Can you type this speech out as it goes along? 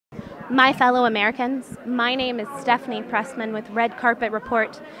My fellow Americans, my name is Stephanie Pressman with Red Carpet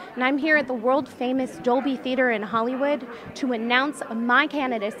Report, and I'm here at the world-famous Dolby Theatre in Hollywood to announce my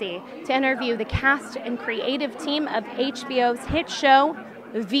candidacy to interview the cast and creative team of HBO's hit show,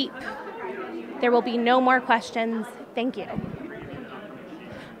 Veep. There will be no more questions. Thank you.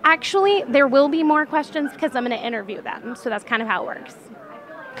 Actually, there will be more questions because I'm going to interview them, so that's kind of how it works.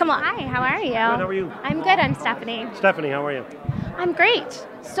 Come on. Hi, how are you? Good, how are you? I'm good, I'm Stephanie. Stephanie, how are you? I'm great.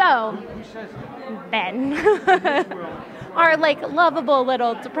 So, Ben. Our, lovable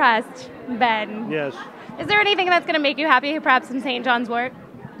little depressed Ben. Yes. Is there anything that's going to make you happy, perhaps in St. John's Wort?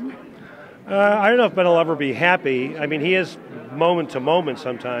 I don't know if Ben will ever be happy. I mean, he is moment to moment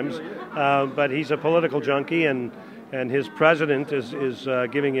sometimes, but he's a political junkie, and his president is he's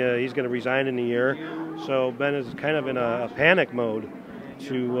going to resign in a year. So Ben is kind of in a panic mode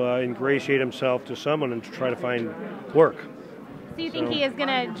to ingratiate himself to someone and to try to find work. So you think he is going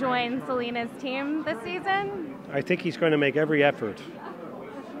to join Selina's team this season? I think he's going to make every effort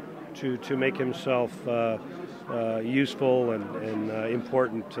to make himself useful and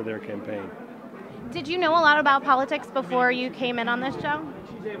important to their campaign. Did you know a lot about politics before you came in on this show?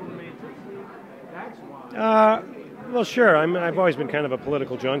 Well, sure. I've always been kind of a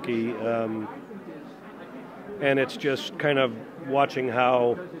political junkie, and it's just kind of watching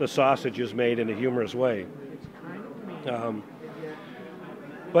how the sausage is made in a humorous way.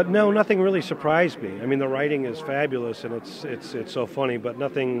 But no, nothing really surprised me. I mean, the writing is fabulous, and it's so funny, but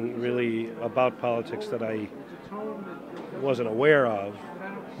nothing really about politics that I wasn't aware of,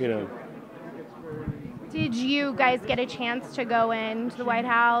 you know. Did you guys get a chance to go into the White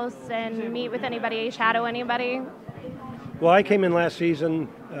House and meet with anybody, shadow anybody? Well, I came in last season,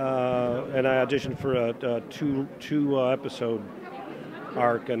 and I auditioned for a two episode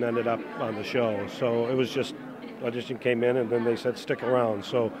arc and ended up on the show. So it was just audition came in, and then they said stick around.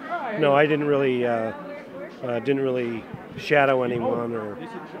 So no, I didn't really shadow anyone, or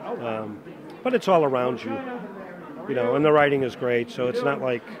but it's all around you, you know. And the writing is great, so it's not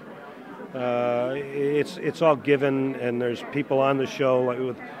like it's all given. And there's people on the show, like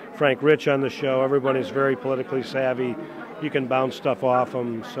with Frank Rich on the show. Everybody's very politically savvy. You can bounce stuff off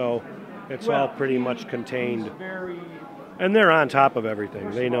them, so it's all pretty much contained. And they're on top of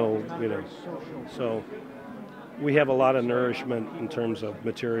everything. They know, you know. So we have a lot of nourishment in terms of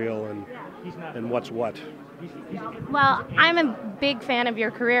material and what's what. Well, I'm a big fan of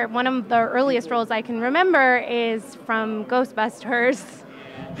your career. One of the earliest roles I can remember is from Ghostbusters.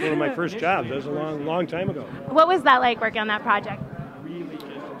 It's one of my first jobs. That was a long time ago. What was that like working on that project?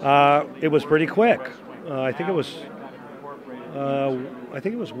 It was pretty quick. I think it was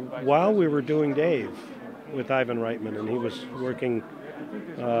while we were doing Dave with Ivan Reitman, and he was working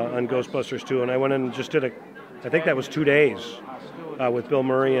on Ghostbusters 2, and I went in and just did I think that was 2 days with Bill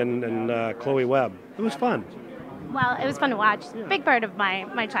Murray and Chloe Webb. It was fun. Well, it was fun to watch. Yeah. Big part of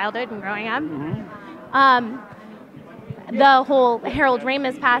my childhood and growing up. Mm-hmm. The whole Harold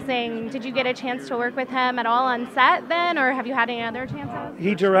Ramis passing, did you get a chance to work with him at all on set then, or have you had any other chances?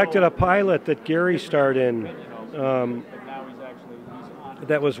 He directed a pilot that Gary starred in.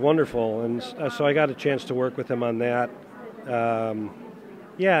 That was wonderful, and so I got a chance to work with him on that.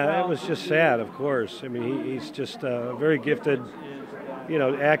 Yeah, it was just sad, of course. I mean, he's just a very gifted, you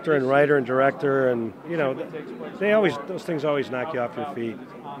know, actor and writer and director, and you know, those things always knock you off your feet.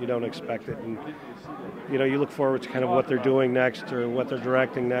 You don't expect it, and you know, you look forward to kind of what they're doing next, or what they're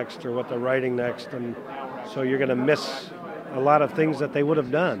directing next, or what they're writing next, and so you're going to miss a lot of things that they would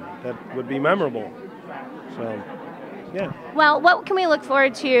have done that would be memorable. So, yeah. Well, what can we look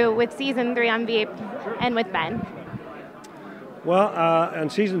forward to with season 3 on Veep and with Ben? Well, on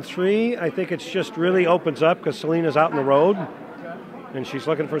season 3, I think it's just really opens up because Selina's out on the road and she's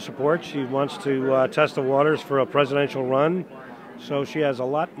looking for support. She wants to test the waters for a presidential run. So she has a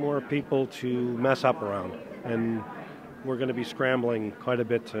lot more people to mess up around. And we're going to be scrambling quite a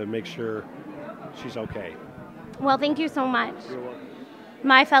bit to make sure she's okay. Well, thank you so much. You're welcome.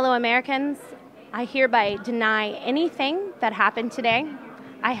 My fellow Americans, I hereby deny anything that happened today.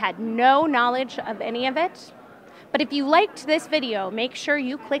 I had no knowledge of any of it. But if you liked this video, make sure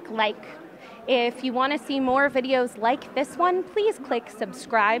you click like. If you want to see more videos like this one, please click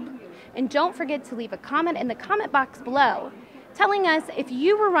subscribe. And don't forget to leave a comment in the comment box below telling us if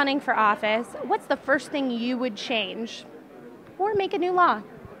you were running for office, what's the first thing you would change? Or make a new law,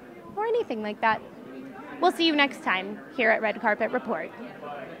 or anything like that. We'll see you next time here at Red Carpet Report.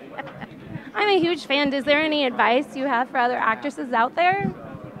 I'm a huge fan. Is there any advice you have for other actresses out there?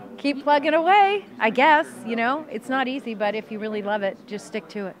 Keep plugging away, I guess, you know. It's not easy, but if you really love it, just stick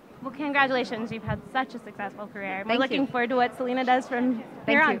to it. Well, congratulations. You've had such a successful career. We're Thank looking you. forward to what Selina does from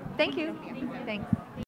here on. Thank you. Thanks.